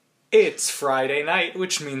It's Friday night,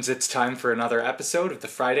 which means it's time for another episode of the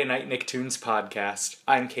Friday Night Nicktoons podcast.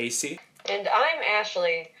 I'm Casey. And I'm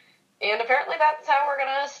Ashley. And apparently that's how we're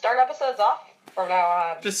gonna start episodes off from now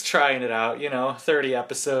on. Just trying it out, 30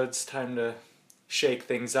 episodes, time to shake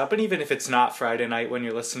things up. And even if it's not Friday night when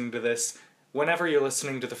you're listening to this, whenever you're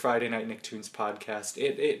listening to the Friday Night Nicktoons podcast,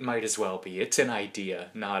 it might as well be. It's an idea,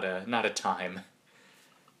 not a time.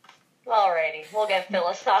 Alrighty, we'll get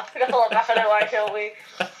philosophical about it, why shall we?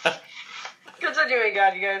 Continuing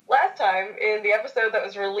on, you guys. Last time, in the episode that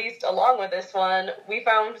was released along with this one, we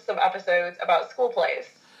found some episodes about school plays.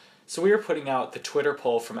 So we are putting out the Twitter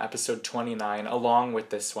poll from episode 29 along with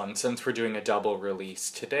this one, since we're doing a double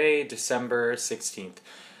release. Today, December 16th.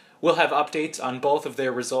 We'll have updates on both of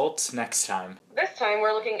their results next time. This time,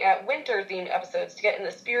 we're looking at winter-themed episodes to get in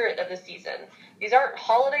the spirit of the season. These aren't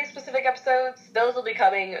holiday-specific episodes. Those will be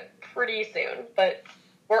coming pretty soon. But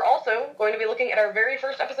we're also going to be looking at our very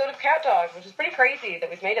first episode of Cat Dog, which is pretty crazy that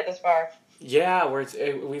we've made it this far. Yeah,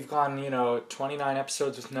 we've gone, 29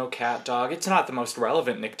 episodes with no Cat Dog. It's not the most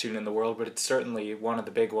relevant Nicktoon in the world, but it's certainly one of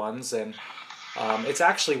the big ones. And it's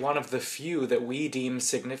actually one of the few that we deem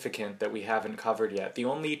significant that we haven't covered yet. The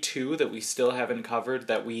only two that we still haven't covered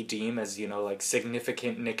that we deem as,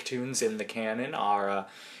 significant Nicktoons in the canon are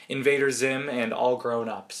Invader Zim and All Grown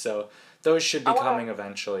Up. So those should be coming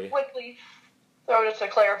eventually. Quickly throw just a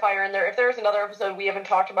clarifier in there. If there's another episode we haven't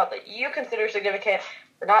talked about that you consider significant,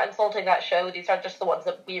 we're not insulting that show. These are just the ones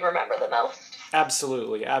that we remember the most.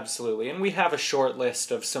 Absolutely, absolutely. And we have a short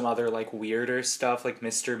list of some other, weirder stuff, like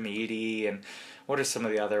Mr. Meaty, and what are some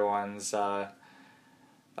of the other ones? The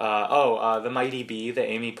Mighty Bee, the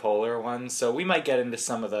Amy Poehler one. So we might get into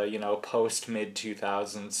some of the,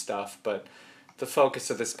 post-mid-2000s stuff, but the focus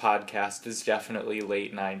of this podcast is definitely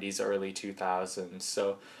late 90s, early 2000s.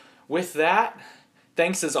 So with that,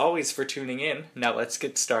 thanks as always for tuning in. Now let's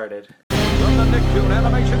get started. From the Nicktoon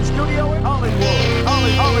Animation Studio in Hollywood.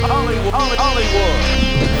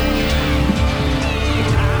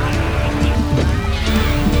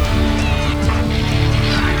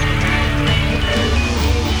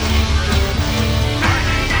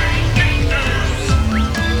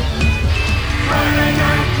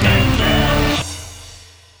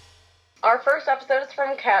 Our first episode is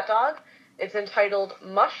from Cat Dog. It's entitled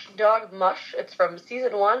Mush Dog Mush. It's from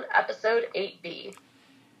Season 1, Episode 8B.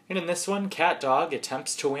 And in this one, Cat Dog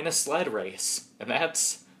attempts to win a sled race. And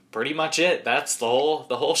that's pretty much it. That's the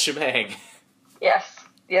whole shebang. Yes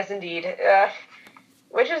indeed.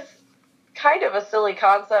 Which is kind of a silly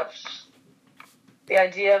concept. The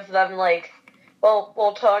idea of them,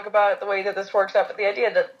 we'll talk about the way that this works out, but the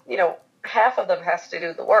idea that, half of them has to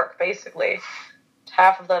do the work, basically.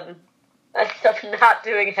 Half of them ends up not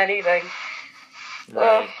doing anything.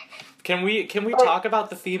 Right. Can we talk about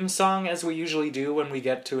the theme song as we usually do when we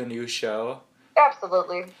get to a new show?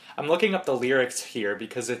 Absolutely. I'm looking up the lyrics here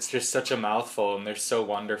because it's just such a mouthful and they're so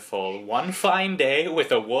wonderful. One fine day,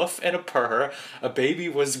 with a woof and a purr, a baby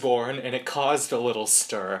was born and it caused a little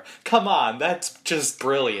stir. Come on, that's just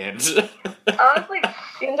brilliant. Honestly,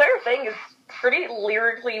 the entire thing is pretty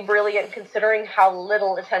lyrically brilliant considering how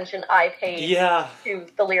little attention I paid to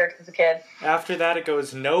the lyrics as a kid. After that it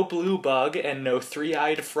goes, no blue bug and no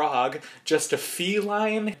three-eyed frog, just a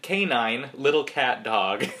feline, canine, little cat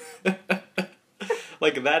dog.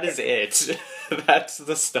 That is it. That's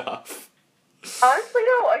the stuff. Honestly,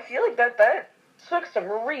 no, I feel like that took some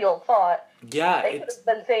real thought. Yeah, they could have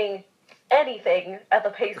been saying anything at the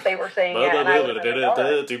pace they were saying it, and I would have been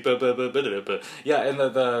yeah, and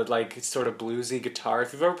the sort of bluesy guitar.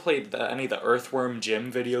 If you've ever played any of the Earthworm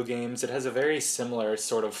Jim video games, it has a very similar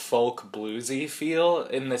sort of folk bluesy feel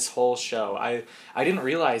in this whole show. I didn't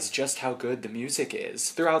realize just how good the music is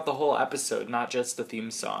throughout the whole episode, not just the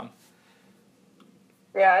theme song.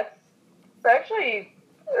 Yeah,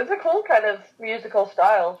 it's a cool kind of musical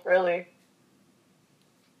style, really.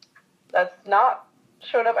 That's not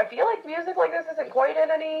showed up. I feel like music like this isn't quite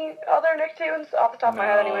in any other Nicktoons, off the top of my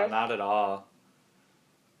head anyways. No, not at all.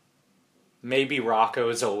 Maybe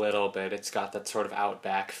Rocco's a little bit. It's got that sort of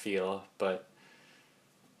Outback feel, but,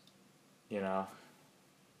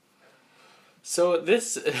 So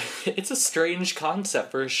it's a strange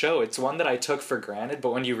concept for a show. It's one that I took for granted,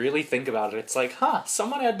 but when you really think about it, it's like,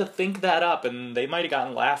 someone had to think that up, and they might have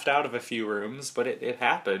gotten laughed out of a few rooms, but it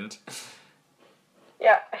happened.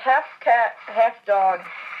 Yeah, half cat, half dog.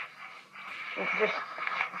 Just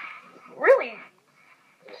really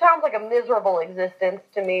sounds like a miserable existence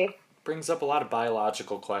to me. Brings up a lot of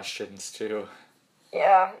biological questions, too.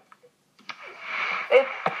 Yeah. It's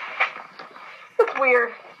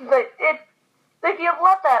weird, but if you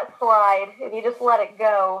let that slide and you just let it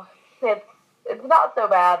go, it's not so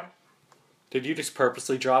bad. Did you just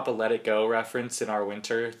purposely drop a Let It Go reference in our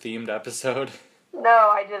winter-themed episode? No,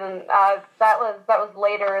 I didn't. That was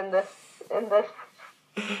later in this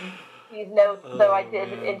these notes, though I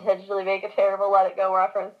did intentionally make a terrible Let It Go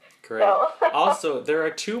reference. Great. No. Also, there are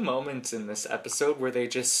 2 moments in this episode where they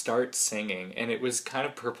just start singing, and it was kind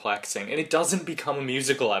of perplexing. And it doesn't become a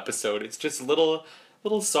musical episode. It's just little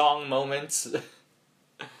song moments.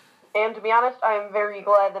 And to be honest, I am very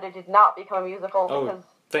glad that it did not become a musical, because...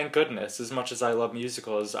 Thank goodness. As much as I love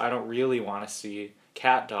musicals, I don't really want to see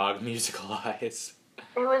Cat Dog musicalize.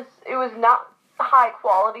 It was not high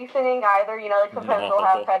quality singing either, like sometimes they'll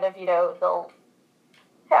have kind of, they'll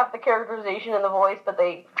have the characterization in the voice, but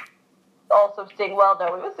they also sing well.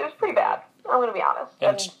 No, it was pretty bad. I'm going to be honest.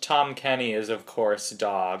 And Tom Kenny is, of course,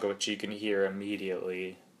 Dog, which you can hear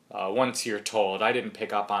immediately once you're told. I didn't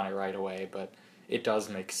pick up on it right away, but it does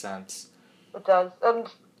make sense. It does. And,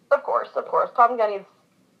 of course, Tom Kenny's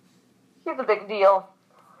he's a big deal,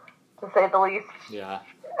 to say the least. Yeah.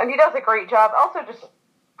 And he does a great job. Also, just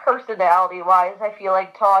personality-wise, I feel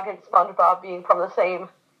like Dog and SpongeBob being from the same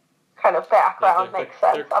kind of background makes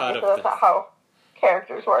sense. Obviously, that's not how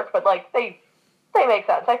characters work, but, they make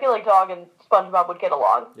sense. I feel like Dog and SpongeBob would get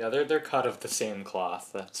along. Yeah, they're cut of the same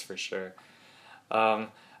cloth, that's for sure.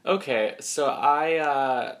 Okay, so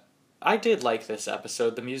I did like this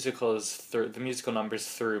episode. The musical numbers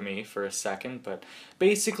threw me for a second, but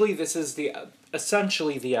basically this is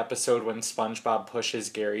essentially the episode when SpongeBob pushes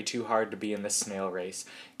Gary too hard to be in the snail race.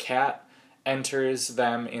 Cat enters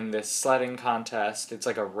them in this sledding contest. It's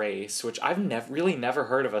like a race, which I've really never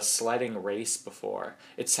heard of a sledding race before.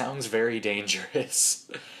 It sounds very dangerous.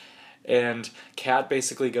 And Cat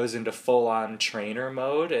basically goes into full-on trainer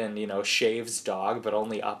mode and, shaves Dog, but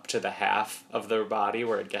only up to the half of their body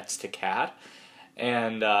where it gets to Cat.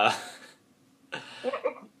 And,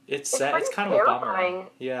 it's kind of a bummer.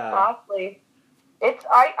 Yeah. Honestly.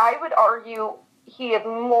 I would argue he is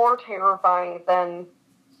more terrifying than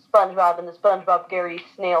SpongeBob in the SpongeBob Gary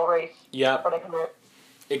snail race predicament.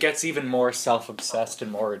 It gets even more self-obsessed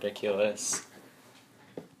and more ridiculous.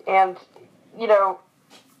 And, he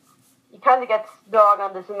kind of gets Dog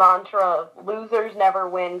on this mantra of losers never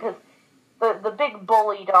win, because the big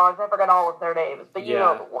bully dogs, I forgot all of their names, but you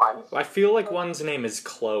know the ones. I feel like one's name is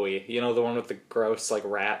Chloe. The one with the gross,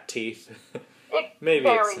 rat teeth. Maybe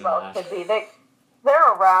it's not. Could be.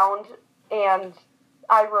 They're around, and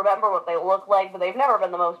I remember what they look like, but they've never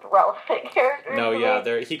been the most relevant characters.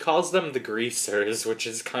 No, he calls them the Greasers, which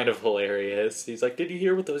is kind of hilarious. He's like, did you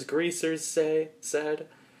hear what those Greasers said?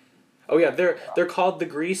 Oh yeah, they're called the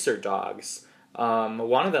Greaser Dogs.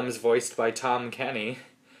 One of them is voiced by Tom Kenny.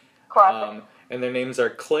 Classic. And their names are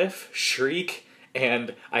Cliff, Shriek,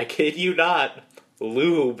 and, I kid you not,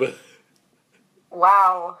 Lube.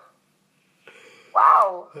 Wow.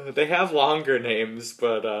 They have longer names,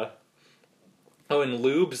 but, and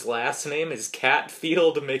Lube's last name is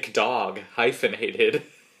Catfield McDog, hyphenated.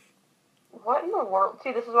 What in the world?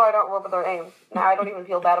 See, this is why I don't remember their names. Now I don't even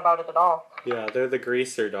feel bad about it at all. Yeah, they're the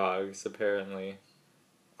Greaser Dogs, apparently.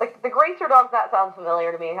 The Greaser Dogs, that sounds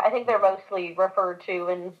familiar to me. I think they're mostly referred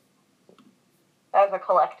to as a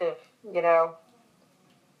collective, But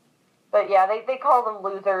yeah, they call them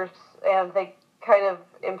losers, and they kind of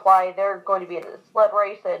imply they're going to be in this sled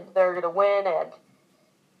race, and they're going to win, and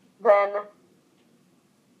then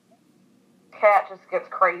Cat just gets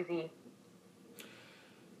crazy.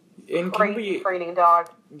 And crazy training Dog.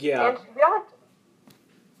 Yeah. And to be honest,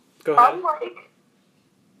 go ahead. Unlike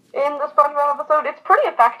in the SpongeBob episode, it's pretty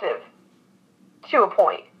effective to a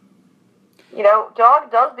point.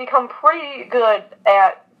 Dog does become pretty good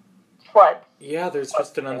at sleds. Yeah, there's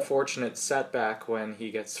just an unfortunate setback when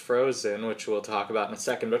he gets frozen, which we'll talk about in a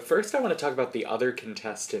second. But first I want to talk about the other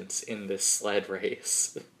contestants in this sled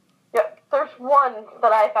race. Yep, there's one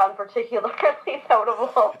that I found particularly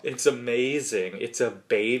notable. It's amazing. It's a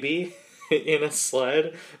baby in a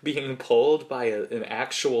sled being pulled by an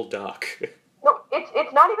actual duck. No,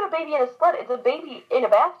 it's not even a baby in a sled. It's a baby in a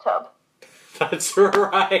bathtub. That's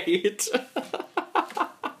right.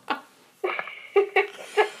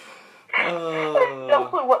 I have no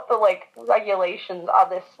clue what the regulations on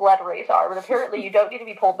this sled race are, but apparently you don't need to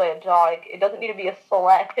be pulled by a dog. It doesn't need to be a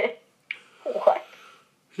sled. What?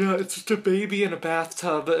 Yeah, it's just a baby in a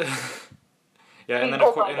bathtub. Yeah, and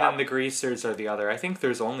then the Greasers are the other. I think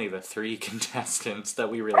there's only the 3 contestants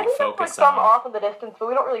that we really focus on. Some off in the distance, but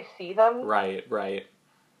we don't really see them. Right.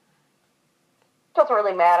 Doesn't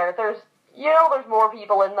really matter. There's more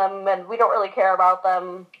people in them, and we don't really care about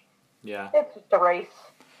them. Yeah. It's just a race.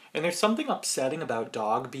 And there's something upsetting about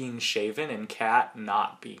Dog being shaven and Cat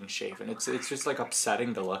not being shaven. It's just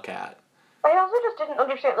upsetting to look at. I also just didn't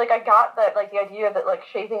understand, like, I got that, like, the idea that, like,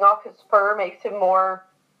 shaving off his fur makes him more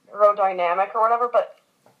aerodynamic or whatever, but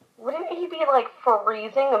wouldn't he be, like,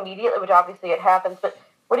 freezing immediately, which obviously it happens, but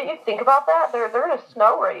wouldn't you think about that? They're in a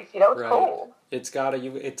snow race, you know, it's cold.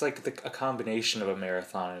 It's like a combination of a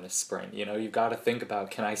marathon and a sprint, you know, you've got to think about,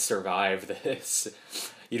 can I survive this?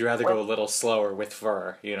 You'd rather go a little slower with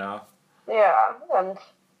fur, you know? Yeah, and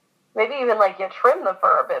maybe even, like, you trim the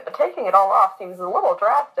fur a bit, but taking it all off seems a little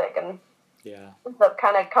drastic, and ends up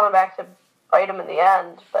kind of coming back to bite him in the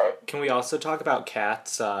end, but... Can we also talk about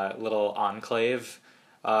Cat's little enclave?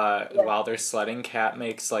 While they're sledding, Cat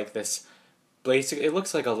makes, like, this... Basically, it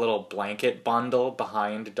looks like a little blanket bundle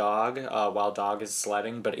behind Dog while Dog is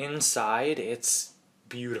sledding, but inside, it's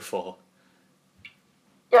beautiful.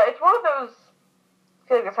 Yeah, it's one of those... I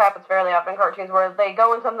feel like this happens fairly often in cartoons, where they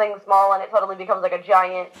go in something small and it suddenly becomes, like, a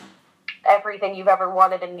giant everything you've ever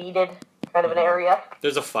wanted and needed kind of an area.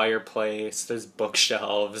 There's a fireplace, there's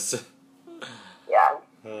bookshelves. Yeah.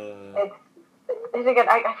 I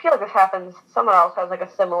feel like this happens, someone else has, like,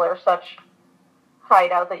 a similar such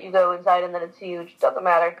hideout that you go inside and then it's huge, doesn't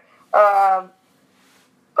matter.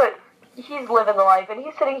 But he's living the life, and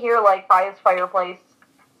he's sitting here, like, by his fireplace,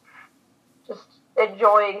 just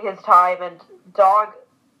enjoying his time, and Dog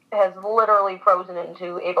has literally frozen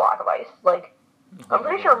into a block of ice. Like, I'm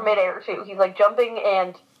pretty sure midair, too. He's, like, jumping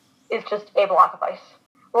and is just a block of ice.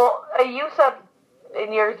 Well, you said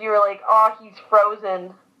in yours, you were like, oh, he's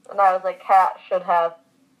frozen. And I was like, Cat should have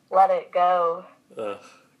let it go. Ugh,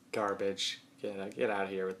 garbage. Get out of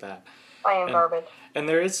here with that. I am garbage. And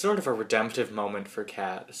there is sort of a redemptive moment for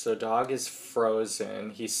Cat. So Dog is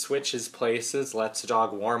frozen. He switches places, lets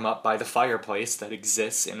Dog warm up by the fireplace that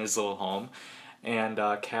exists in his little home. And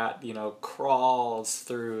Cat, you know, crawls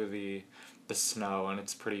through the snow, and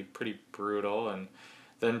it's pretty brutal. And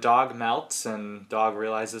then Dog melts, and Dog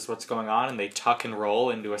realizes what's going on, and they tuck and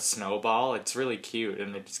roll into a snowball. It's really cute,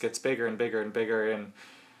 and it just gets bigger and bigger and bigger, and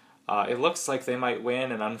it looks like they might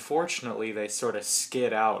win, and unfortunately they sort of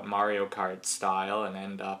skid out Mario Kart style and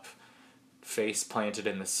end up face planted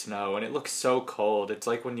in the snow, and it looks so cold. It's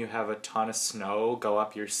like when you have a ton of snow go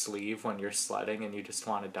up your sleeve when you're sledding and you just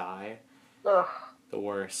want to die. Ugh. The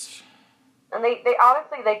worst. And they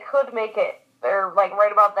honestly, they could make it. They're, like,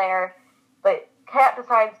 right about there, but Cat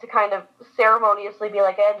decides to kind of ceremoniously be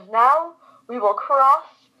like, and now we will cross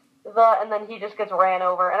and then he just gets ran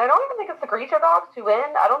over. And I don't even think it's the Greaser Dogs who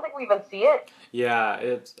win. I don't think we even see it.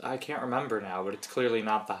 Yeah, I can't remember now, but it's clearly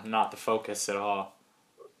not the focus at all.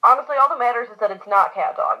 Honestly, all that matters is that it's not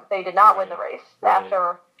Cat Dog. They did not win the race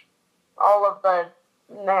after all of the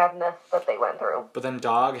madness that they went through. But then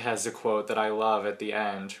Dog has a quote that I love at the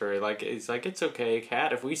end, where, like, it's like, it's okay,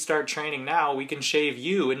 Cat, if we start training now, we can shave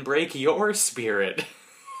you and break your spirit.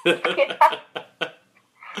 It's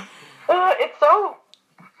so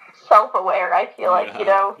self-aware, I feel like, you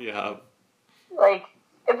know? Yeah. Like,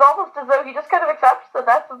 it's almost as though he just kind of accepts that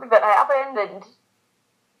that's something that happened, and...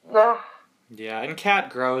 Yeah, and Cat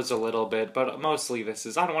grows a little bit, but mostly this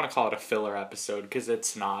is, I don't want to call it a filler episode, because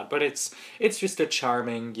it's not, but it's just a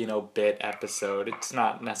charming, you know, bit episode. It's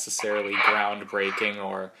not necessarily groundbreaking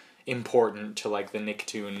or important to, like, the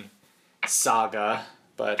Nicktoon saga,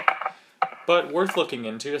 but worth looking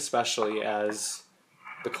into, especially as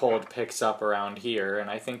the cold picks up around here, and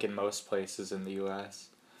I think in most places in the U.S.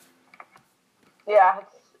 Yeah,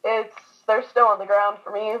 they're still on the ground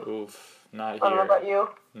for me. Oof, not here. I don't know about you.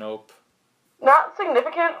 Nope. Not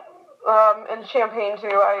significant. In Champaign,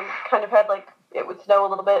 too, I kind of had, like, it would snow a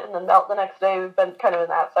little bit and then melt the next day. We've been kind of in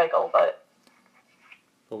that cycle, but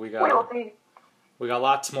we will see. We got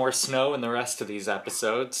lots more snow in the rest of these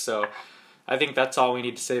episodes, so I think that's all we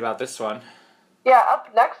need to say about this one. Yeah,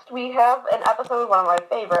 up next we have an episode, one of my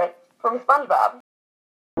favorites, from SpongeBob.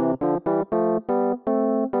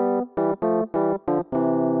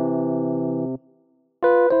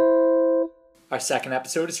 Our second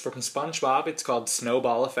episode is from SpongeBob. It's called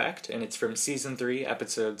Snowball Effect, and it's from Season 3,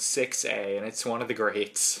 Episode 6A, and it's one of the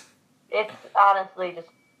greats. It's honestly just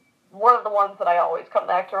one of the ones that I always come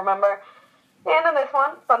back to remember. And in this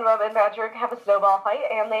one, SpongeBob and Patrick have a snowball fight,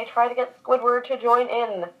 and they try to get Squidward to join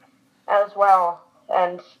in as well.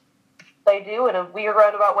 And they do in a weird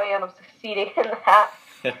roundabout way of succeeding in that,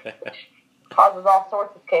 which causes all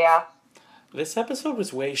sorts of chaos. This episode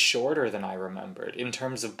was way shorter than I remembered in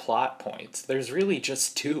terms of plot points. There's really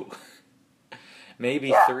just 2.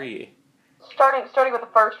 Maybe 3. Starting with the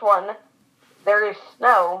first one, there is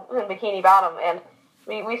snow in Bikini Bottom, and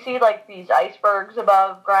we see, like, these icebergs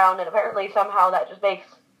above ground, and apparently somehow that just makes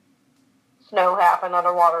snow happen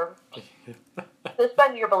underwater.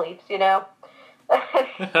 Suspend your beliefs, you know?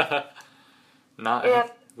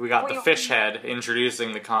 We got the fish head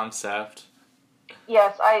introducing the concept.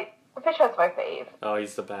 Yes, the fish head's my fave. Oh,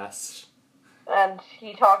 he's the best. And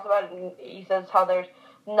he talks about it, and he says how there's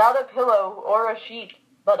not a pillow or a sheet,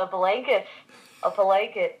 but a blanket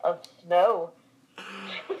of snow.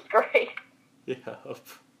 It's great. Yep.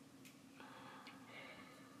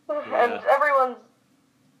 And everyone's,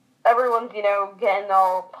 getting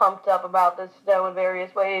all pumped up about the snow in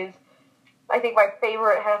various ways. I think my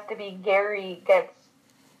favorite has to be Gary gets,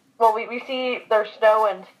 we see there's snow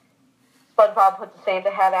and SpongeBob puts a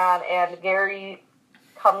Santa hat on, and Gary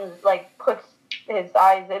comes, puts his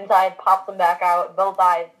eyes inside, pops them back out, both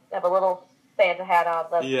eyes have a little Santa hat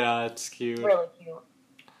on them. Yeah, it's cute. Really cute.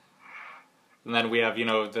 And then we have,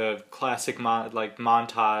 the classic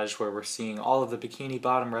montage where we're seeing all of the Bikini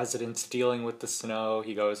Bottom residents dealing with the snow.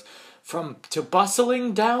 He goes, to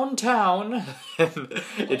bustling downtown. And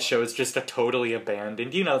it shows just a totally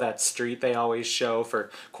abandoned, that street they always show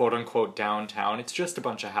for quote-unquote downtown. It's just a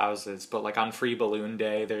bunch of houses, but on Free Balloon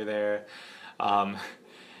Day, they're there. And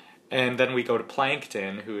then we go to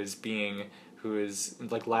Plankton, who is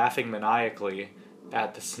laughing maniacally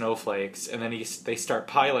at the snowflakes, and then they start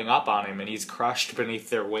piling up on him, and he's crushed beneath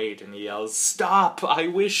their weight, and he yells, "Stop! I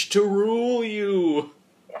wish to rule you!"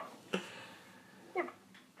 Yeah.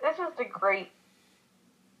 It's just a great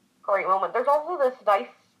moment. There's also this nice,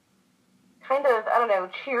 kind of,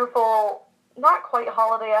 cheerful, not quite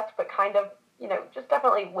holiday-esque, but kind of, just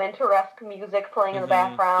definitely winter-esque music playing in the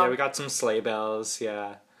background. Yeah, we got some sleigh bells,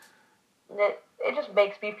 yeah. It just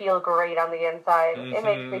makes me feel great on the inside. It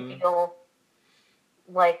makes me feel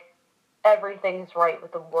like everything's right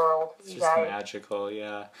with the world. It's just magical,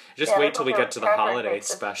 yeah. Just wait till we get to the holiday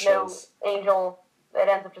specials. No angel, it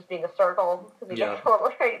ends up just being a circle, because we get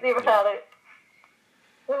totally crazy about it.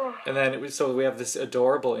 And then, so we have this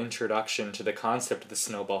adorable introduction to the concept of the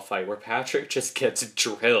snowball fight, where Patrick just gets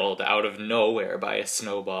drilled out of nowhere by a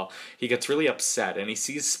snowball. He gets really upset, and he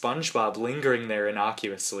sees SpongeBob lingering there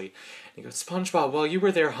innocuously. He goes, "SpongeBob, while you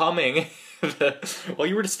were there humming, while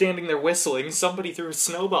you were standing there whistling, somebody threw a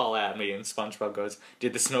snowball at me." And SpongeBob goes,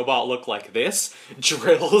 "Did the snowball look like this?"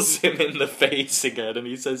 Drills him in the face again, and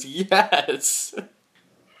he says, "Yes."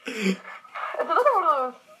 It's another one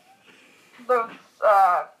of those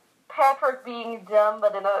Patrick being dumb,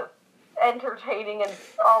 but in a entertaining and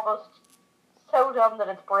almost so dumb that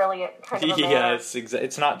it's brilliant kind of a manner. Yes,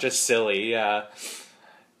 it's not just silly, yeah.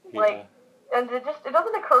 And it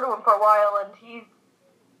doesn't occur to him for a while, and he's,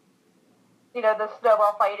 the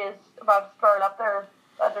snowball fight is about to start up there,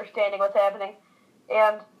 understanding what's happening,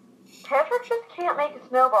 and Patrick just can't make a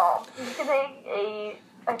snowball. You can make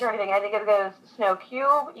I think it goes snow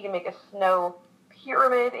cube, you can make a snow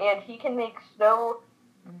pyramid, and he can make snow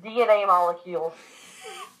DNA molecules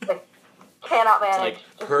that cannot manage.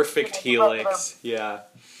 It's perfect helix, yeah.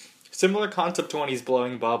 Similar concept to when he's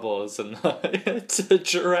blowing bubbles, and it's a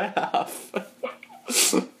giraffe.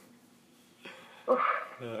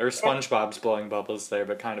 Or SpongeBob's blowing bubbles there,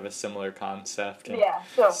 but kind of a similar concept. And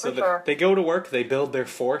for sure. They go to work, they build their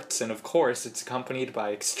forts, and of course it's accompanied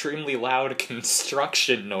by extremely loud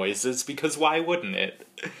construction noises, because why wouldn't it?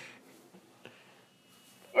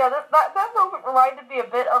 Yeah, that moment reminded me a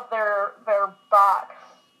bit of their box.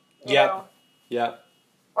 Yep.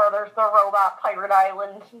 Where there's the robot pirate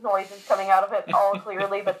island noises coming out of it all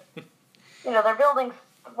clearly, but, they're building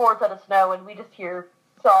forts out of snow, and we just hear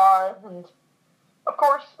saws, and, of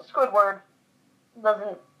course, Squidward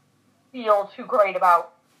doesn't feel too great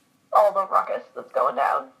about all the ruckus that's going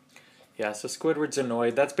down. Yeah, so Squidward's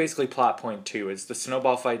annoyed. That's basically plot point 2, is the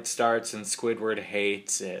snowball fight starts, and Squidward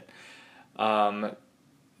hates it.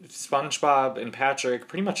 SpongeBob and Patrick,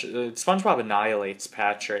 pretty much, SpongeBob annihilates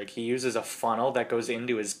Patrick. He uses a funnel that goes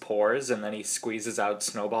into his pores, and then he squeezes out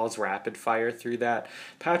snowballs rapid fire through that.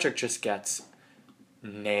 Patrick just gets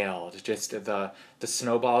nailed. Just the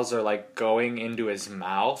snowballs are going into his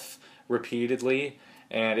mouth repeatedly,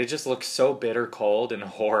 and it just looks so bitter cold and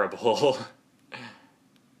horrible.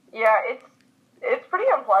 Yeah, it's pretty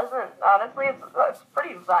unpleasant. Honestly, it's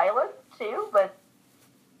pretty violent too, but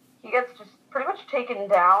he gets just pretty much taken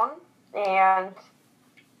down, and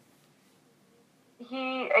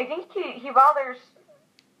I think he bothers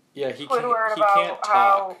Squidward about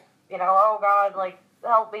how, oh God,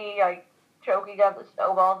 help me, choking on the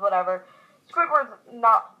snowballs, whatever. Squidward's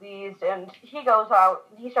not pleased, and he goes out,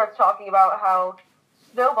 and he starts talking about how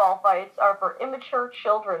snowball fights are for immature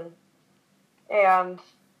children, and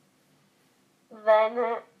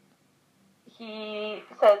then he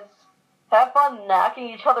says, "Have fun knocking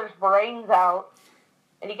each other's brains out."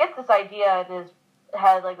 And he gets this idea in his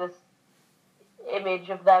head, this image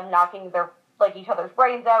of them knocking their like each other's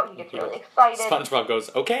brains out. He gets really excited. SpongeBob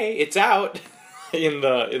goes, "Okay, it's out," in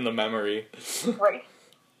the memory. Right.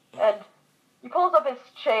 And he pulls up his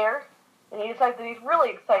chair, and he decides that he's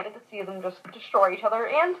really excited to see them just destroy each other,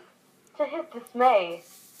 and to his dismay,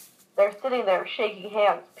 they're sitting there shaking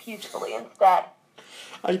hands peacefully instead.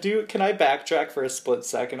 Can I backtrack for a split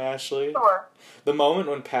second, Ashley? Sure. The moment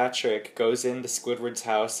when Patrick goes into Squidward's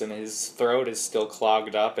house and his throat is still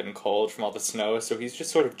clogged up and cold from all the snow, so he's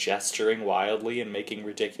just sort of gesturing wildly and making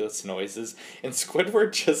ridiculous noises, and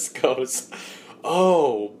Squidward just goes,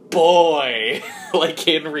 "Oh, boy," like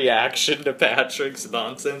in reaction to Patrick's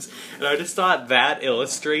nonsense. And I just thought that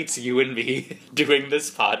illustrates you and me doing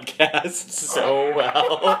this podcast so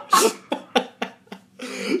well.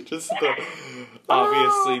 Just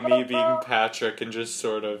obviously me being Patrick and just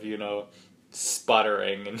sort of,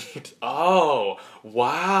 sputtering and oh,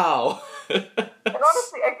 wow. And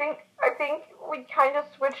honestly, I think we kind of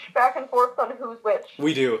switch back and forth on who's which.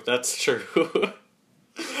 We do, that's true.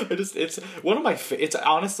 It's one of my it's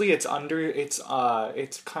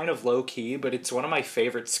kind of low key, but it's one of my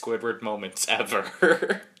favorite Squidward moments ever.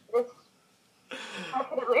 It's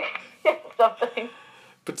definitely something.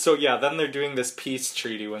 But so yeah, then they're doing this peace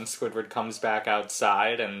treaty when Squidward comes back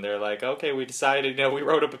outside, and they're like, "Okay, we decided, we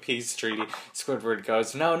wrote up a peace treaty." Squidward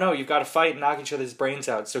goes, "No, you've got to fight and knock each other's brains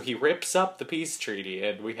out." So he rips up the peace treaty,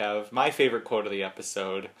 and we have my favorite quote of the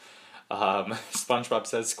episode. SpongeBob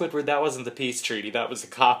says, "Squidward, that wasn't the peace treaty, that was a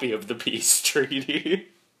copy of the peace treaty."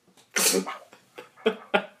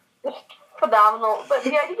 Phenomenal. But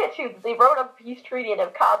the idea, too, that they wrote up a peace treaty and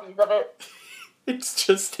have copies of it. It's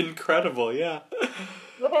just incredible, yeah.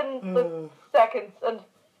 Within the seconds. And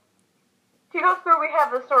to go through, we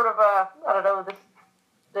have this sort of,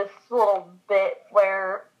 this little bit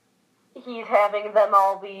where he's having them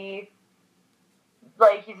all be,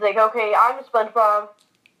 like, he's like, "Okay, I'm SpongeBob.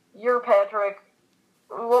 You're Patrick.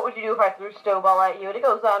 What would you do if I threw a snowball at you?" And it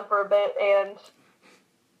goes on for a bit, and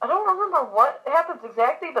I don't remember what happens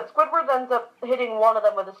exactly, but Squidward ends up hitting one of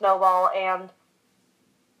them with a snowball, and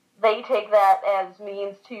they take that as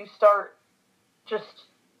means to start just,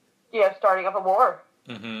 starting up a war.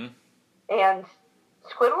 Mm-hmm. And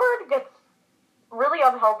Squidward gets really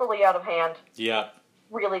unhealthily out of hand. Yeah.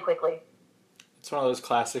 Really quickly. It's one of those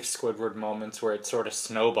classic Squidward moments where it sort of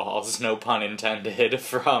snowballs, no pun intended,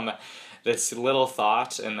 from this little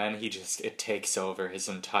thought, and then it takes over his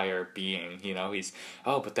entire being, he's,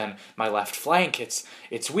 "Oh, but then my left flank, it's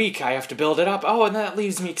weak, I have to build it up, oh, and that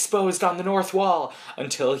leaves me exposed on the north wall,"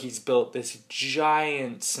 until he's built this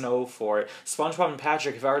giant snow fort. SpongeBob and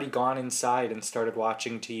Patrick have already gone inside and started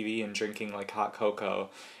watching TV and drinking, like, hot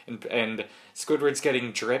cocoa, and Squidward's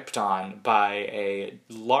getting dripped on by a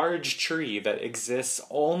large tree that exists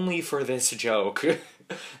only for this joke.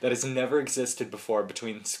 That has never existed before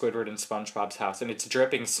between Squidward and SpongeBob's house, and it's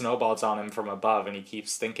dripping snowballs on him from above, and he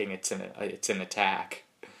keeps thinking it's an attack.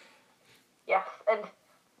 Yes, and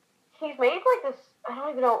he's made like this, I don't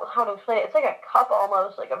even know how to explain it, it's like a cup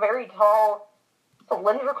almost, like a very tall,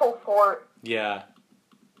 cylindrical fort. Yeah.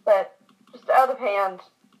 That, just out of hand.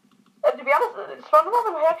 And to be honest, SpongeBob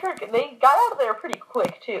and Patrick, they got out of there pretty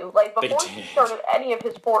quick, too. Like, before he started any of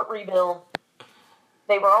his fort rebuild,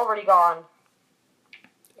 they were already gone.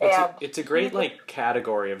 It's a great,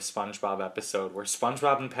 category of SpongeBob episode where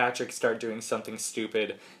SpongeBob and Patrick start doing something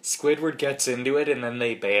stupid, Squidward gets into it, and then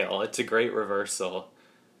they bail. It's a great reversal.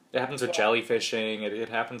 It happens with jellyfishing. It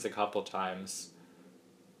happens a couple times.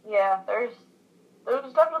 Yeah, there's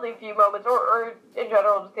definitely a few moments, or in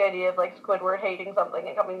general, just the idea of, Squidward hating something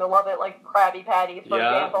and coming to love it, like Krabby Patties, for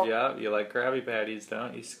example. Yeah, you like Krabby Patties,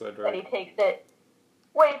 don't you, Squidward? And he takes it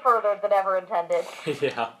way further than ever intended.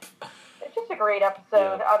 Yeah. It's just a great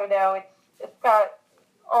episode. Yeah. I don't know. It's got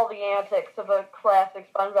all the antics of a classic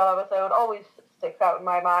SpongeBob episode. Always sticks out in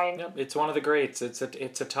my mind. Yep, it's one of the greats. It's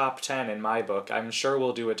a top 10 in my book. I'm sure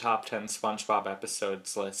we'll do a top 10 SpongeBob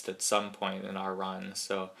episodes list at some point in our run.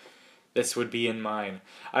 So this would be in mine.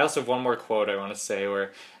 I also have one more quote I want to say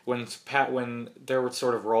where when they were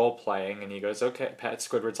sort of role playing and he goes, "Okay,"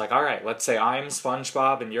 Squidward's like, "All right, let's say I'm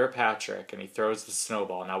SpongeBob and you're Patrick," and he throws the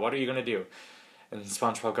snowball. "Now what are you gonna do?" And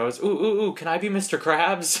SpongeBob goes, ooh, can I be Mr.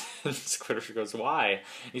 Krabs?" And Squidward goes, "Why?"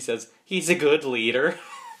 And he says, "He's a good leader."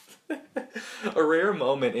 A rare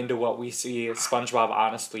moment into what we see SpongeBob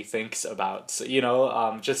honestly thinks about. So,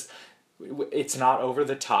 it's not over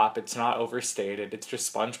the top, it's not overstated, it's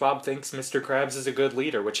just SpongeBob thinks Mr. Krabs is a good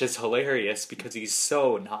leader, which is hilarious because he's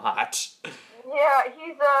so not. Yeah,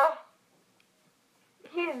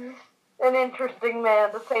 he's an interesting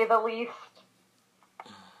man, to say the least.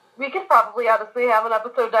 We could probably honestly have an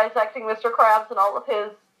episode dissecting Mr. Krabs and all of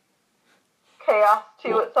his chaos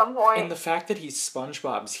too at some point. And the fact that he's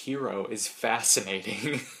SpongeBob's hero is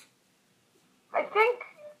fascinating. I think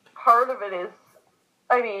part of it is,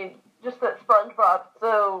 I mean, just that SpongeBob's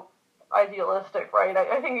so idealistic, right?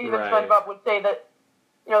 I think even Right. SpongeBob would say that,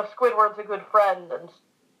 you know, Squidward's a good friend, and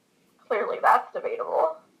clearly that's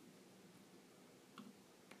debatable.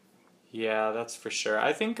 Yeah, that's for sure.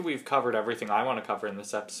 I think we've covered everything I want to cover in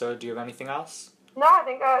this episode. Do you have anything else? No, I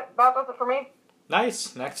think that does it for me.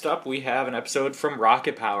 Nice. Next up, we have an episode from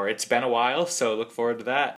Rocket Power. It's been a while, so look forward to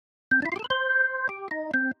that.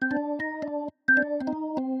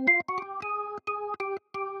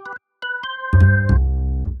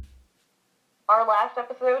 Our last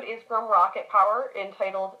episode is from Rocket Power,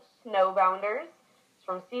 entitled Snowbounders. It's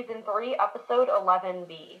from Season 3, Episode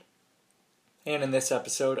 11B. And in this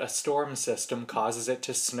episode, a storm system causes it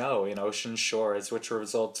to snow in Ocean Shores, which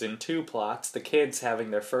results in two plots: the kids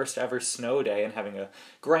having their first ever snow day and having a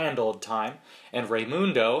grand old time, and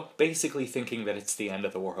Raymundo basically thinking that it's the end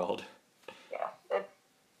of the world. Yeah, it's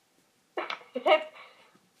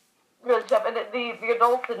really tough. And the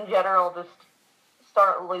adults in general just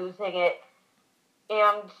start losing it.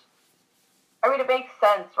 And, I mean, it makes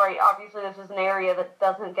sense, right? Obviously, this is an area that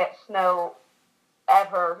doesn't get snow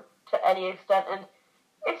ever to any extent, and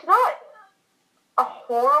it's not a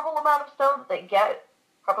horrible amount of snow that they get.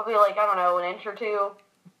 Probably, like, I don't know, an inch or two,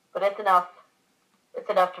 but it's enough. It's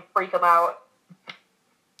enough to freak them out.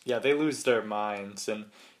 Yeah, they lose their minds, and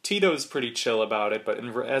Tito's pretty chill about it, but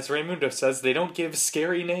as Raymundo says, they don't give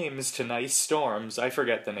scary names to nice storms. I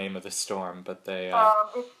forget the name of the storm, but they...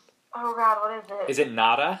 It's... Oh, God, what is it? Is it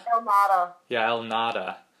Nada? El Nada. Yeah, El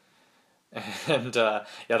Nada. And, yeah,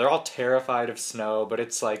 they're all terrified of snow, but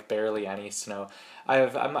it's, like, barely any snow.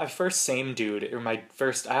 I'm my first same dude, or my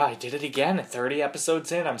first... I did it again, 30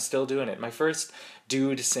 episodes in, I'm still doing it. My first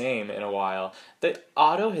dude same in a while.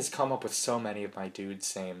 Otto has come up with so many of my dude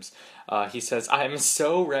sames. He says, "I'm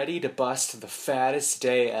so ready to bust the fattest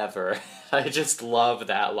day ever." I just love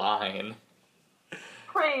that line.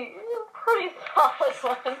 Pretty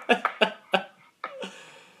solid one.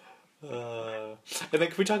 And then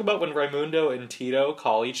can we talk about when Raymundo and Tito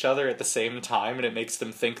call each other at the same time and it makes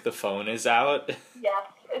them think the phone is out? Yes,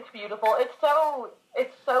 it's beautiful. It's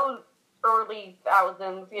so early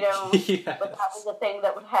thousands, you know, Yes. but that was a thing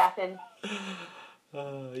that would happen.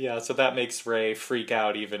 Yeah, so that makes Ray freak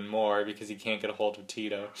out even more because he can't get a hold of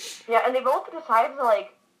Tito. Yeah, and they both decide to,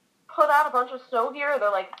 like, put out a bunch of snow gear.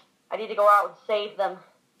 They're like, I need to go out and save them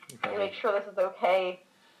and make sure this is okay.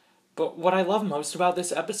 But what I love most about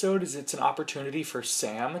this episode is it's an opportunity for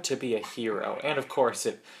Sam to be a hero. And of course,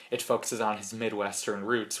 it focuses on his Midwestern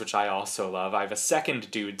roots, which I also love. I have a second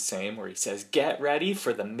dude same where he says, "Get ready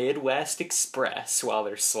for the Midwest Express," while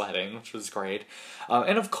they're sledding, which was great.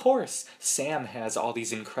 And of course, Sam has all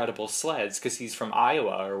these incredible sleds because he's from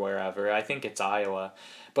Iowa or wherever. I think it's Iowa.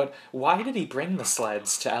 But why did he bring the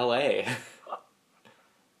sleds to L.A.?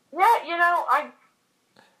 Yeah, you know,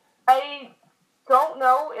 I don't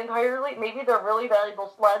know entirely. Maybe they're really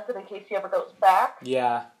valuable sleds, and in case he ever goes back.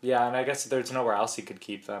 Yeah, and I guess there's nowhere else he could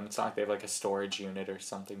keep them. It's not like they have like a storage unit or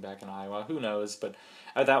something back in Iowa. Who knows? But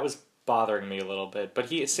that was bothering me a little bit. But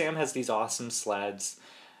Sam has these awesome sleds,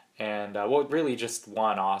 and really just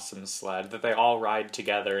one awesome sled that they all ride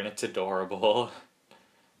together, and it's adorable.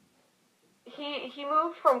 He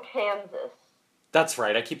moved from Kansas. That's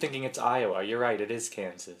right. I keep thinking it's Iowa. You're right. It is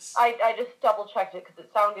Kansas. I just double checked it because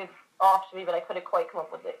it sounded off to me, but I couldn't quite come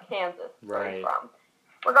up with it. Kansas, where he's from.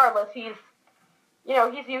 Regardless, he's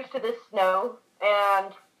used to this snow,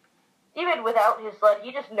 and even without his sled,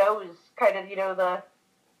 he just knows kind of, you know, the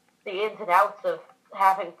ins and outs of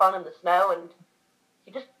having fun in the snow, and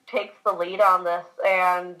he just takes the lead on this,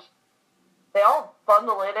 and they all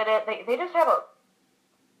bundle in it. They just have a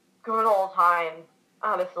good old time,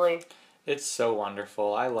 honestly. It's so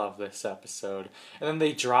wonderful. I love this episode. And then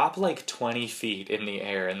they drop like 20 feet in the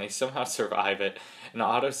air and they somehow survive it. And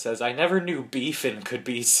Otto says, "I never knew beefin' could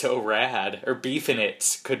be so rad." Or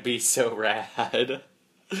beefin' could be so rad.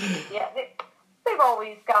 Yeah, they've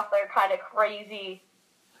always got their kind of crazy,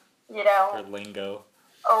 you know, or lingo.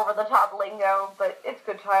 Over-the-top lingo, but it's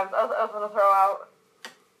good times. I was going to throw out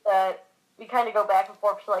that we kind of go back and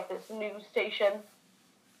forth to like this news station.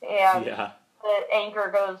 And the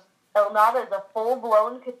anchor goes, "El Nada is a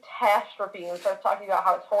full-blown catastrophe," and starts talking about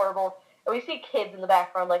how it's horrible. And we see kids in the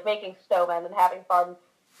background, like, making snowmen and having fun.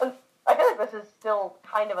 And I feel like this is still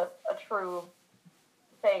kind of a true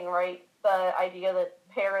thing, right? The idea that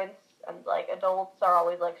parents and, like, adults are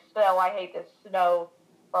always like, "Snow, I hate this snow,"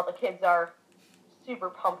 while the kids are super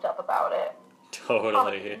pumped up about it.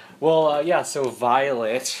 Totally. Well, so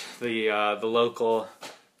Violet, the local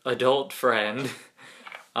adult friend.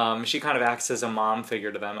 She kind of acts as a mom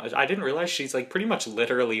figure to them. I didn't realize she's like pretty much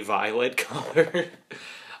literally violet colored.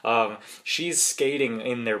 She's skating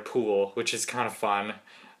in their pool, which is kind of fun.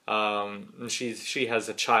 She has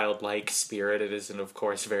a childlike spirit. It isn't, of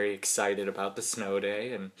course, very excited about the snow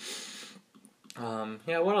day. And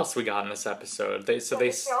yeah, what else we got in this episode? They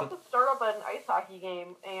also start up an ice hockey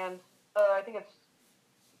game, and I think I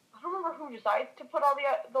don't remember who decides to put all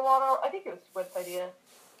the water. I think it was Squid's idea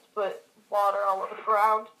to put water all over the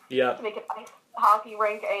ground. Yeah. To make an ice hockey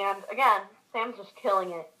rink, and again, Sam's just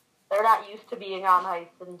killing it. They're not used to being on ice,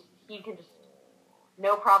 and he can just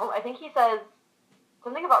no problem. I think he says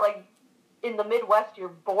something about like in the Midwest, you're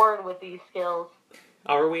born with these skills.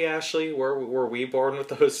 Are we, Ashley? Were we born with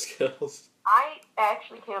those skills? I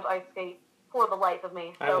actually can't ice skate for the life of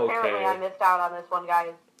me, so apparently I missed out on this one,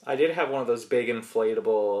 guys. I did have one of those big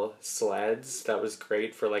inflatable sleds that was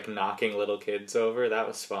great for like knocking little kids over. That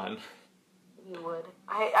was fun. You would.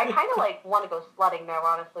 I kind of like want to go sledding now,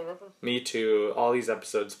 honestly. This is. Me too. All these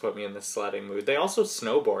episodes put me in the sledding mood. They also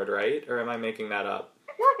snowboard, right? Or am I making that up?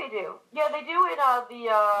 I feel like they do. Yeah, they do in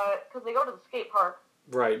because they go to the skate park.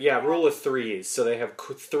 Right, yeah, rule of threes. So they have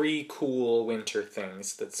three cool winter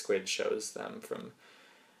things that Squid shows them, from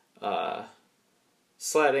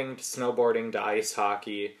sledding to snowboarding to ice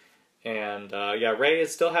hockey. And yeah, Ray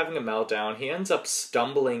is still having a meltdown. He ends up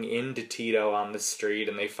stumbling into Tito on the street,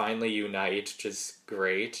 and they finally unite, which is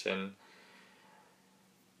great. And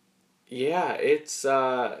yeah, it's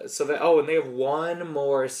and they have one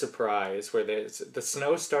more surprise where the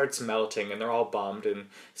snow starts melting and they're all bummed, and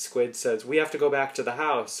Squid says, "We have to go back to the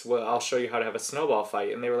house. Well, I'll show you how to have a snowball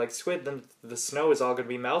fight." And they were like, "Squid, then the snow is all going to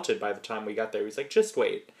be melted by the time we got there." He's like, "Just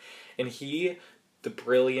wait." And he, the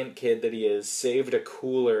brilliant kid that he is, saved a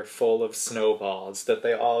cooler full of snowballs that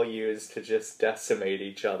they all used to just decimate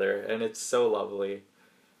each other, and it's so lovely.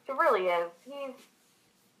 It really is.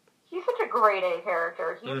 He's such a grade A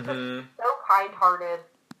character. He's just so kind-hearted,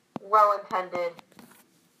 well-intended.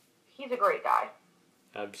 He's a great guy.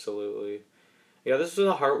 Absolutely. Yeah, this was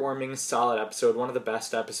a heartwarming, solid episode. One of the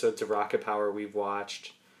best episodes of Rocket Power we've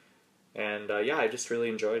watched. And yeah, I just really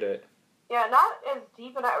enjoyed it. Yeah, not as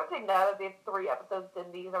deep, and I would say none of the 3 episodes in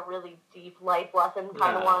these are really deep life lesson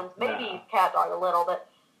kind of ones. Maybe Cat Dog a little, but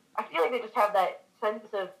I feel like they just have that sense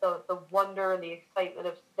of the wonder and the excitement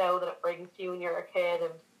of snow that it brings to you when you're a kid,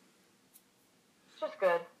 and it's just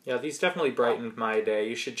good. Yeah, these definitely brightened my day.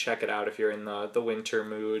 You should check it out if you're in the winter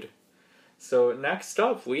mood. So next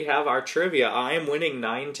up, we have our trivia. I am winning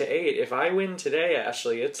 9-8. If I win today,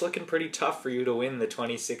 Ashley, it's looking pretty tough for you to win the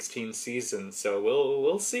 2016 season. So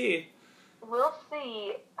we'll see. We'll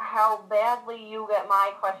see how badly you get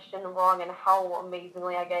my question wrong and how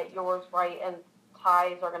amazingly I get yours right, and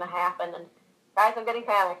ties are going to happen. And guys, I'm getting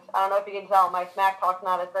panicked. I don't know if you can tell. My smack talk's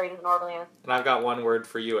not as great as it normally is. And I've got one word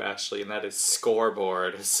for you, Ashley, and that is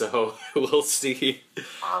scoreboard. So we'll see.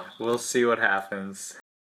 We'll see what happens.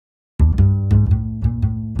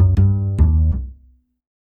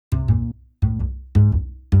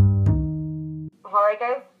 All right,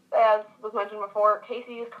 guys. As was mentioned before,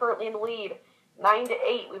 Casey is currently in the lead,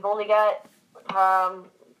 9-8. We've only got,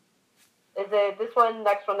 is it this one,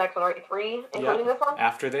 next one, right? 3, including this one?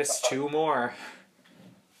 After this, 2 more.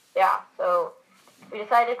 Yeah, so we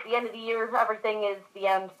decided at the end of the year, everything is the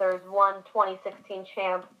end. There's one 2016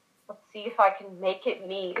 champ. Let's see if I can make it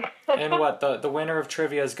me. And what, the winner of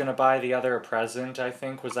trivia is going to buy the other a present, I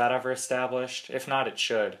think? Was that ever established? If not, it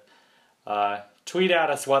should. Tweet at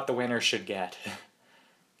us what the winner should get.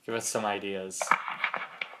 Give us some ideas.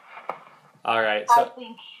 All right. So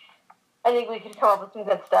I think we could come up with some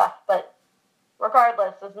good stuff, but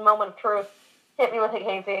regardless, this is a moment of truth. Hit me with it,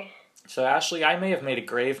 Casey. So, Ashley, I may have made a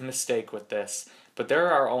grave mistake with this, but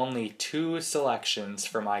there are only 2 selections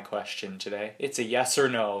for my question today. It's a yes or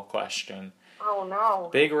no question. Oh, no.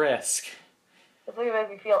 Big risk. This is going to make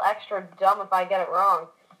me feel extra dumb if I get it wrong.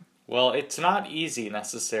 Well, it's not easy,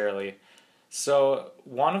 necessarily. So,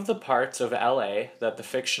 one of the parts of LA that the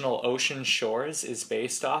fictional Ocean Shores is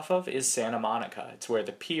based off of is Santa Monica. It's where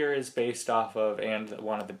the pier is based off of and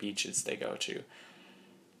one of the beaches they go to.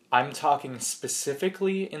 I'm talking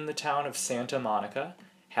specifically in the town of Santa Monica.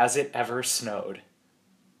 Has it ever snowed?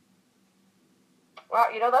 Wow,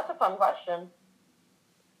 that's a fun question.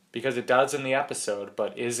 Because it does in the episode,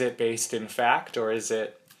 but is it based in fact, or is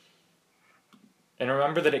it... And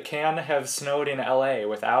remember that it can have snowed in LA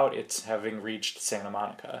without its having reached Santa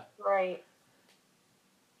Monica. Right.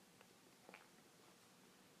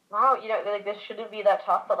 Wow, this shouldn't be that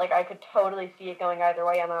tough, but, I could totally see it going either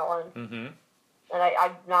way on that one. Mm-hmm. And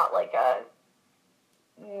I'm not, a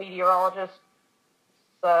meteorologist,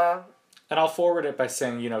 so... And I'll forward it by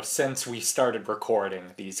saying, since we started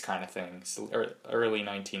recording these kind of things, early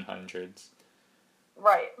 1900s.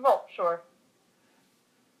 Right. Well, sure.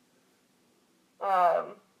 I'm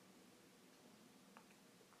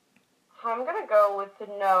gonna go with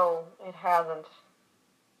no, it hasn't.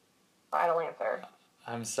 Final answer.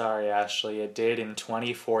 I'm sorry, Ashley. It did in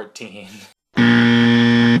 2014.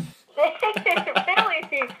 Really?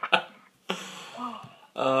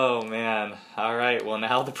 Oh, man. All right. Well,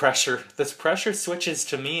 now this pressure switches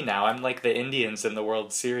to me now. I'm like the Indians in the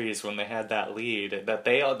World Series when they had that lead that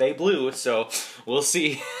they blew, so we'll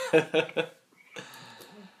see.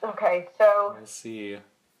 Okay, so... We'll see.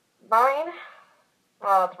 Mine?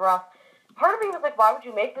 Oh, that's rough. Part of me was like, why would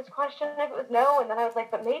you make this question if it was no? And then I was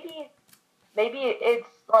like, but maybe it's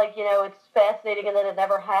like, it's fascinating and then it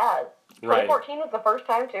never has. Right. 2014 was the first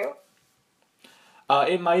time, too?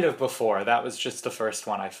 It might have before. That was just the first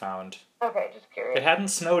one I found. Okay, just curious. It hadn't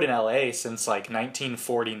snowed in LA since,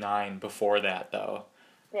 1949 before that, though.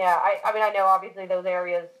 Yeah, I mean, I know, obviously, those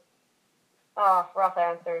areas... Oh, rough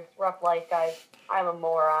answers. Rough life, guys. I'm a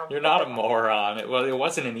moron. You're not a moron. It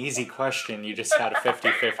wasn't an easy question. You just had a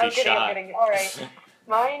 50-50 shot. I'm kidding. All right.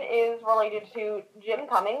 Mine is related to Jim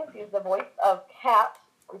Cummings. He's the voice of Cat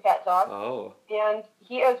from Cat Dog. Oh. And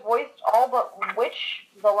he has voiced all but which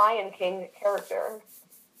The Lion King character?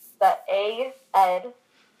 That A, Ed,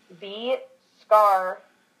 B, Scar,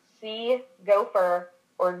 C, Gopher,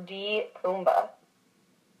 or D, Pumbaa?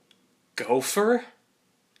 Gopher?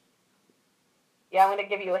 Yeah, I'm going to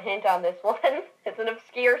give you a hint on this one. It's an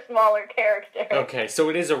obscure, smaller character. Okay, so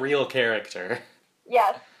it is a real character.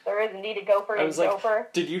 Yes, there is indeed a Gopher named Gopher.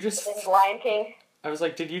 Did you just... In Lion King. I was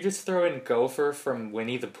like, did you just throw in Gopher from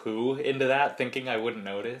Winnie the Pooh into that, thinking I wouldn't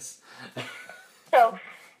notice? So,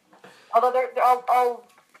 although I'll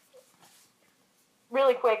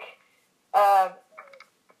really quick,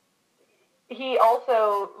 he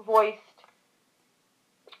also voiced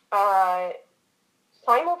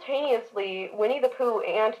simultaneously Winnie the Pooh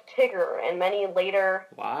and Tigger and many later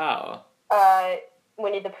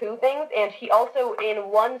Winnie the Pooh things, and he also in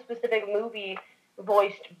one specific movie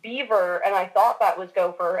voiced Beaver, and I thought that was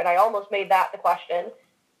Gopher, and I almost made that the question,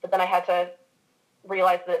 but then I had to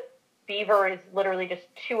realize that Beaver is literally just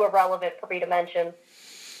too irrelevant for me to mention.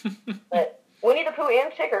 But Winnie the Pooh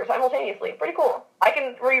and Tigger simultaneously. Pretty cool. I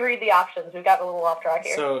can reread the options. We got a little off track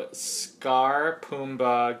here. So, Scar,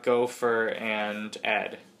 Pumbaa, Gopher, and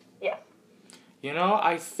Ed. Yes.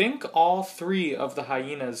 I think all three of the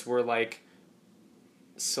hyenas were,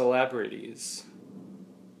 celebrities.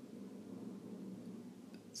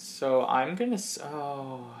 So, I'm gonna...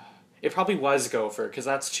 it probably was Gopher, because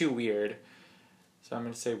that's too weird. So, I'm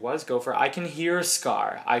gonna say was Gopher. I can hear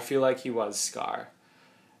Scar. I feel like he was Scar.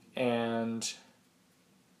 And...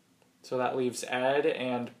 so that leaves Ed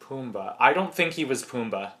and Pumbaa. I don't think he was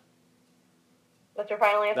Pumbaa. What's your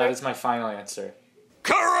final answer? That is my final answer.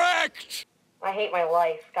 Correct! I hate my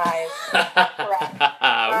life, guys. Correct.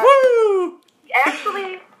 Woo!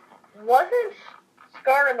 Actually, wasn't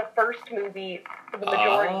Scar in the first movie for the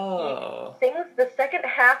majority? Oh. He sings the second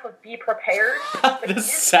half of Be Prepared. The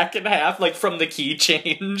second half, from the key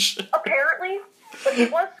change? Apparently. But he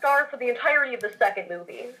was Scar for the entirety of the second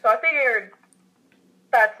movie. So I figured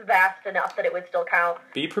that's vast enough that it would still count.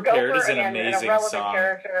 Be Prepared Gopher, is an again, amazing an irrelevant song.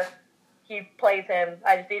 Character. He plays him.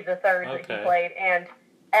 I just need the third that he played. And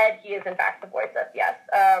Ed, he is in fact the voice of, yes.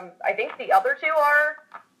 I think the other two are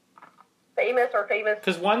famous.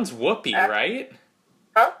 Because one's Whoopi, right?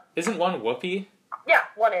 Huh? Isn't one Whoopi? Yeah,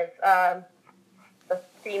 one is. The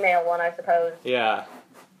female one, I suppose. Yeah.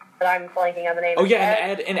 But I'm blanking on the name. Oh,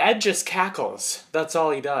 yeah, and Ed just cackles. That's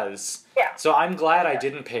all he does. Yeah. So I'm glad I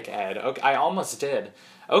didn't pick Ed. Okay, I almost did.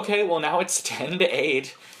 Okay, well, now it's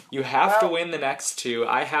 10-8. You have to win the next two.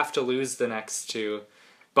 I have to lose the next two.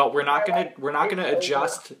 But we're not gonna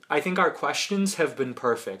adjust. I think our questions have been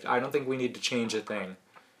perfect. I don't think we need to change a thing.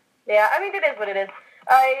 Yeah, I mean, it is what it is.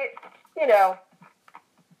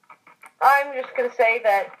 I'm just gonna say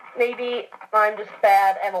that maybe I'm just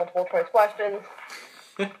bad at multiple choice questions.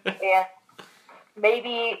 Yeah.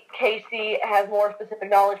 Maybe Casey has more specific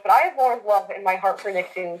knowledge, but I have more love in my heart for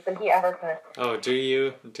Nicktoons than he ever could. Oh, do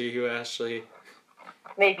you? Do you, Ashley?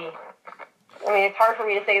 Maybe. I mean, it's hard for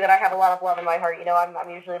me to say that I have a lot of love in my heart. I'm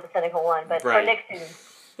usually the cynical one, but for Nicktoons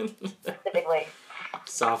specifically.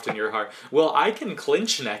 Soft in your heart. Well, I can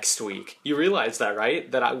clinch next week. You realize that,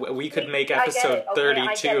 right? That we could make episode 32.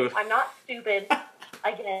 I get it. I'm not stupid.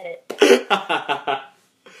 I get it.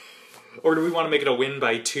 Or do we want to make it a win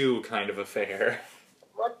by 2 kind of affair?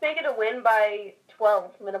 Let's make it a win by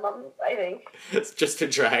 12 minimum, I think. It's just to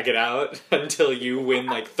drag it out until you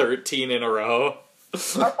win 13 in a row.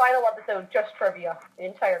 Our final episode, just trivia, the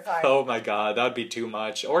entire time. Oh my god, that would be too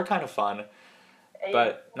much. Or kind of fun.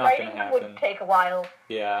 But not Writing gonna them happen. would take a while.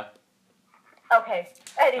 Yeah. Okay.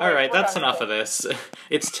 Anyway, Alright, that's enough of this.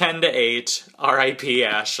 It's 10-8, R.I.P.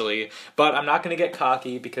 Ashley. But I'm not going to get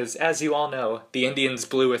cocky because, as you all know, the Indians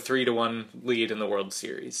blew a 3-1 lead in the World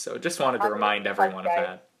Series. So just wanted to remind everyone of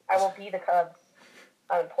that. I will be the Cubs.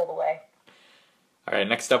 I'm pulled away. Alright,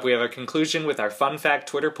 next up we have a conclusion with our Fun Fact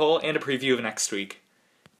Twitter poll and a preview of next week.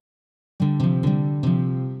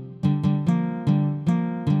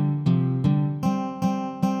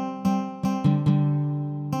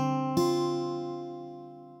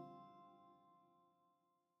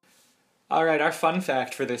 Alright, our fun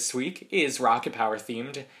fact for this week is Rocket Power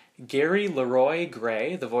themed. Gary Leroy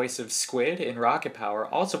Gray, the voice of Squid in Rocket Power,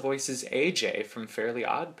 also voices AJ from Fairly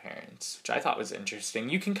Odd Parents, which I thought was interesting.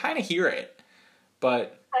 You can kind of hear it,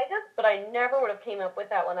 but... Kind of, but I never would have came up with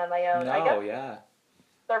that one on my own. No, I guess yeah.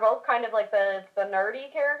 they're both kind of like the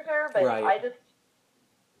nerdy character, but Right. I just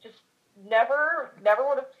never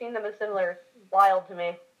would have seen them as similar. It's wild to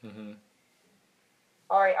me. Mm-hmm.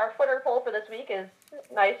 Alright, our Twitter poll for this week is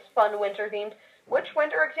nice, fun, winter themed. Which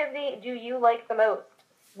winter activity do you like the most?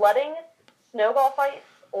 Sledding, snowball fights,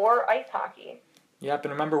 or ice hockey? Yep,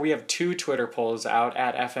 and remember we have 2 Twitter polls out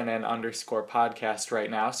at FNN_podcast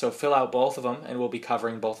right now, so fill out both of them, and we'll be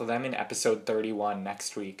covering both of them in episode 31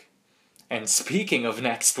 next week. And speaking of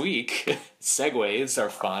next week, segues are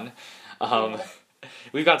fun.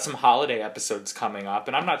 We've got some holiday episodes coming up,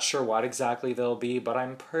 and I'm not sure what exactly they'll be, but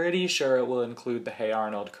I'm pretty sure it will include the Hey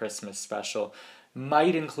Arnold Christmas special.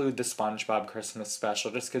 Might include the SpongeBob Christmas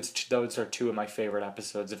special, just because those are 2 of my favorite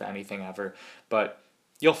episodes of anything ever. But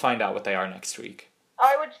you'll find out what they are next week.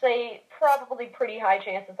 I would say probably pretty high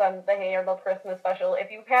chances on the Hey Arnold Christmas special.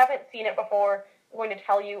 If you haven't seen it before, I'm going to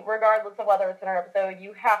tell you, regardless of whether it's in our episode,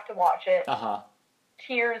 you have to watch it. Uh-huh.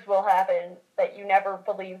 Tears will happen that you never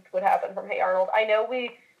believed would happen from Hey Arnold. I know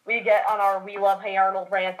we get on our We Love Hey Arnold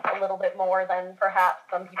rant a little bit more than perhaps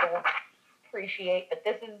some people appreciate, but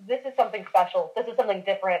this is something special. This is something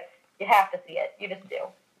different. You have to see it. You just do.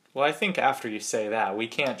 Well, I think after you say that, we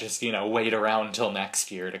can't just, wait around till next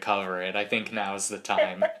year to cover it. I think now's the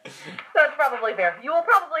time. That's probably fair. You will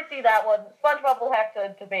probably see that one. SpongeBob will have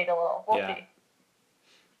to debate a little. We'll see.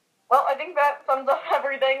 Well, I think that sums up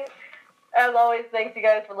everything. As always, thanks you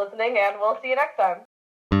guys for listening, and we'll see you next time.